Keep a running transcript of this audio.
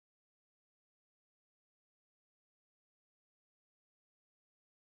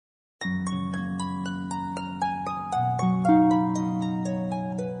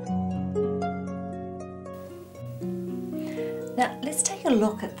Now let's take a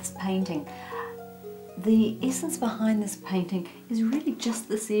look at this painting. The essence behind this painting is really just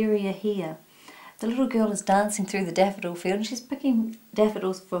this area here. The little girl is dancing through the daffodil field and she's picking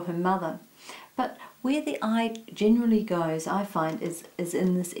daffodils for her mother. But where the eye generally goes, I find, is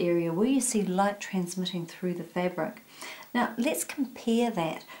in this area where you see light transmitting through the fabric. Now let's compare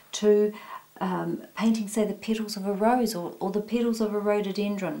that to painting, say, the petals of a rose or the petals of a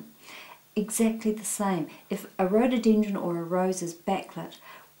rhododendron. Exactly the same. If a rhododendron or a rose is backlit,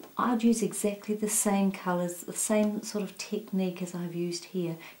 I'd use exactly the same colours, the same sort of technique as I've used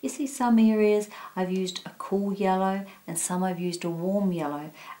here. You see some areas I've used a cool yellow and some I've used a warm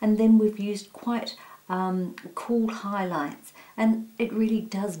yellow, and then we've used quite cool highlights, and it really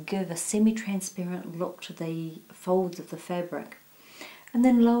does give a semi-transparent look to the folds of the fabric. And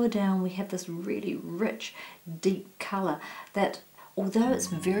then lower down we have this really rich deep colour that, although it's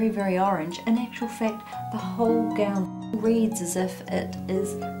very, very orange, in actual fact the whole gown reads as if it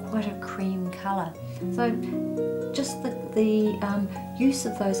is quite a cream colour. So just the use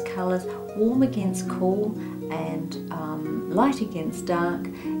of those colours, warm against cool and light against dark,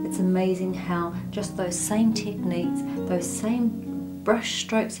 it's amazing how just those same techniques, those same brush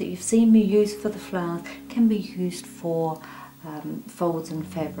strokes that you've seen me use for the flowers can be used for folds in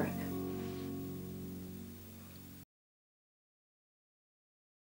fabric.